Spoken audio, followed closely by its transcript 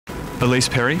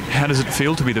Ellyse Perry, how does it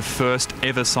feel to be the first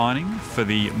ever signing for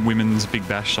the women's Big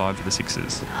Bash side for the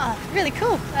Sixers? Oh, really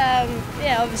cool.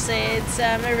 Yeah, obviously it's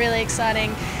a really exciting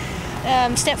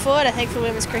step forward, I think, for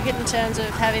women's cricket in terms of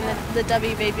having the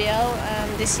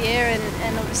WBBL this year,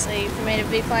 and obviously for me to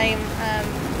be playing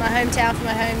my hometown for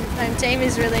my home team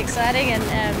is really exciting, and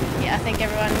yeah, I think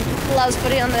everyone loves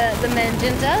footy on the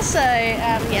magenta, so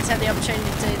yeah, to have the opportunity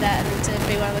to do that and to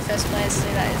be one of the first players to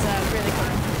do that is really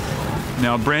cool.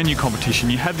 Now, a brand new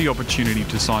competition, you had the opportunity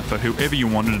to sign for whoever you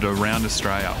wanted around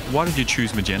Australia. Why did you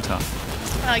choose magenta?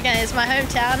 Again, it's my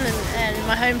hometown and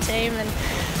my home team, and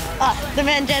the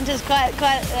magenta is quite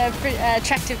an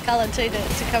attractive colour too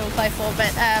to come and play for.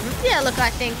 But yeah, look,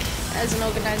 I think as an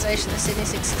organisation, the Sydney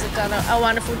Sixers have done a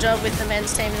wonderful job with the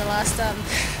men's team in the last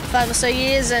 5 or so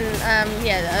years, and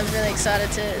yeah, I'm really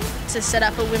excited to set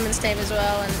up a women's team as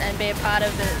well and be a part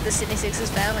of the Sydney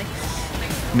Sixers family.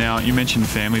 Now, you mentioned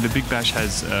family. The Big Bash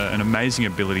has an amazing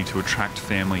ability to attract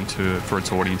family for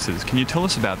its audiences. Can you tell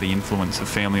us about the influence of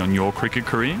family on your cricket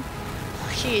career?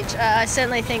 Huge. I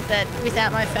certainly think that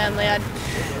without my family, I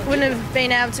wouldn't have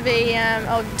been able to be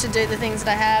to do the things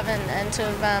that I have and to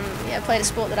have yeah, played a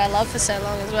sport that I love for so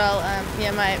long as well.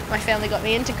 Yeah, my family got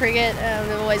me into cricket.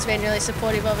 They've always been really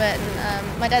supportive of it,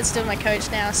 and my dad's still my coach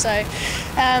now. So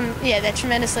yeah, they're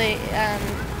tremendously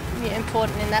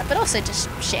important in that, but also just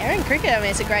sharing cricket. I mean,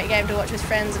 it's a great game to watch with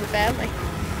friends and family.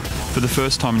 For the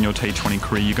first time in your T20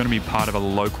 career, you're going to be part of a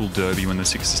local derby when the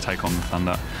Sixers take on the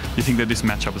Thunder. Do you think that this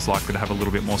matchup is likely to have a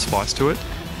little bit more spice to it?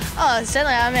 Oh,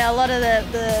 certainly. I mean, a lot of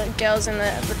the girls in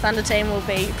the Thunder team will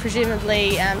be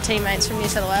presumably teammates from New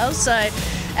South Wales, so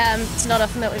it's not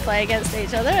often that we play against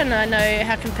each other, and I know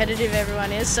how competitive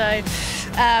everyone is. So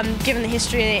given the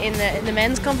history in the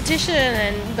men's competition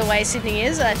and the way Sydney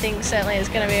is, I think certainly it's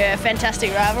going to be a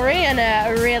fantastic rivalry and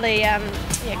a really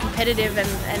yeah, competitive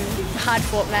and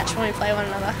hard-fought match when we play one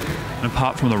another. And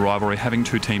apart from the rivalry, having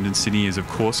two teams in Sydney is of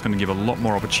course going to give a lot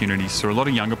more opportunities for a lot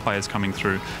of younger players coming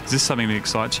through. Is this something that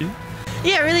excites you?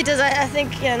 Yeah, it really does. I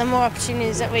think the more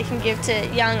opportunities that we can give to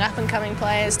young up-and-coming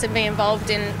players to be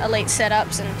involved in elite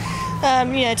setups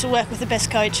and to work with the best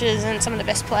coaches and some of the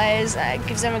best players,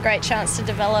 gives them a great chance to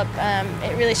develop.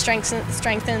 It really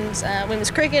strengthens women's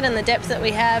cricket and the depth that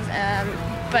we have.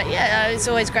 But yeah, it's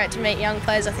always great to meet young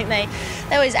players. I think they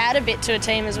always add a bit to a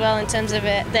team as well in terms of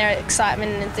their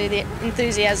excitement and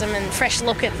enthusiasm and fresh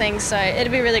look at things. So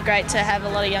it'd be really great to have a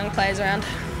lot of young players around.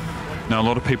 Now, a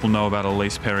lot of people know about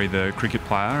Ellyse Perry, the cricket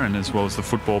player, and as well as the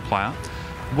football player.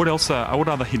 What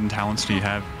other hidden talents do you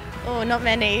have? Oh, not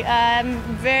many.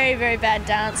 Very, very bad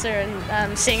dancer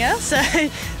and singer, so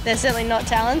they're certainly not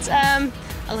talents.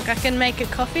 Look, I can make a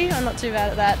coffee. I'm not too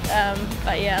bad at that.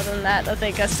 But yeah, other than that, I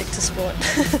think I stick to sport.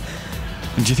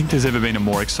 And do you think there's ever been a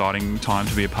more exciting time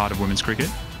to be a part of women's cricket?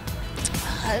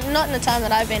 Not in the time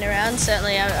that I've been around.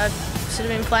 Certainly, I've sort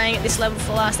of been playing at this level for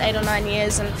the last 8 or 9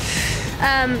 years, and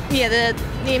yeah,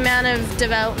 the amount of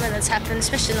development that's happened,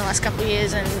 especially in the last couple of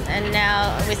years, and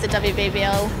now with the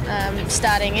WBBL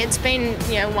starting, it's been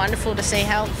wonderful to see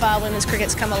how far women's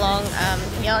cricket's come along.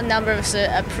 A number of us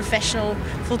are professional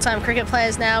full-time cricket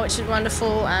players now, which is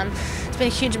wonderful. There's been a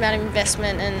huge amount of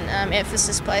investment and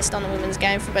emphasis placed on the women's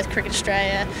game from both Cricket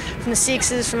Australia, from the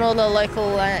Sixers, from all the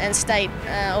local and state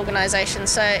organisations.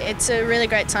 So it's a really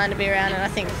great time to be around, and I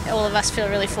think all of us feel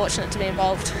really fortunate to be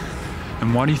involved.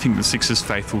 And why do you think the Sixers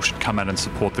faithful should come out and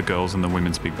support the girls in the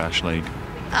Women's Big Bash League?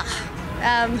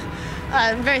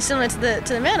 Very similar to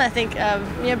the men. I think,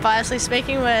 biasly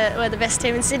speaking, we're the best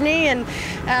team in Sydney, and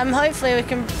hopefully we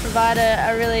can provide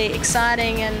a really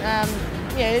exciting and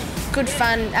good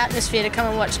fun atmosphere to come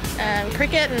and watch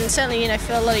cricket, and certainly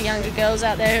for a lot of younger girls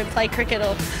out there who play cricket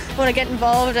or want to get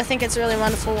involved. I think it's a really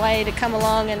wonderful way to come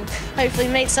along and hopefully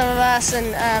meet some of us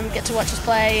and get to watch us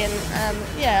play, and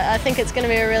yeah, I think it's going to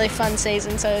be a really fun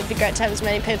season, so it'd be great to have as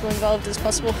many people involved as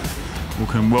possible.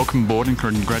 Welcome aboard, and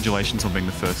congratulations on being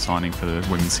the first signing for the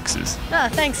Women's Sixers. Oh,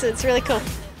 thanks, it's really cool.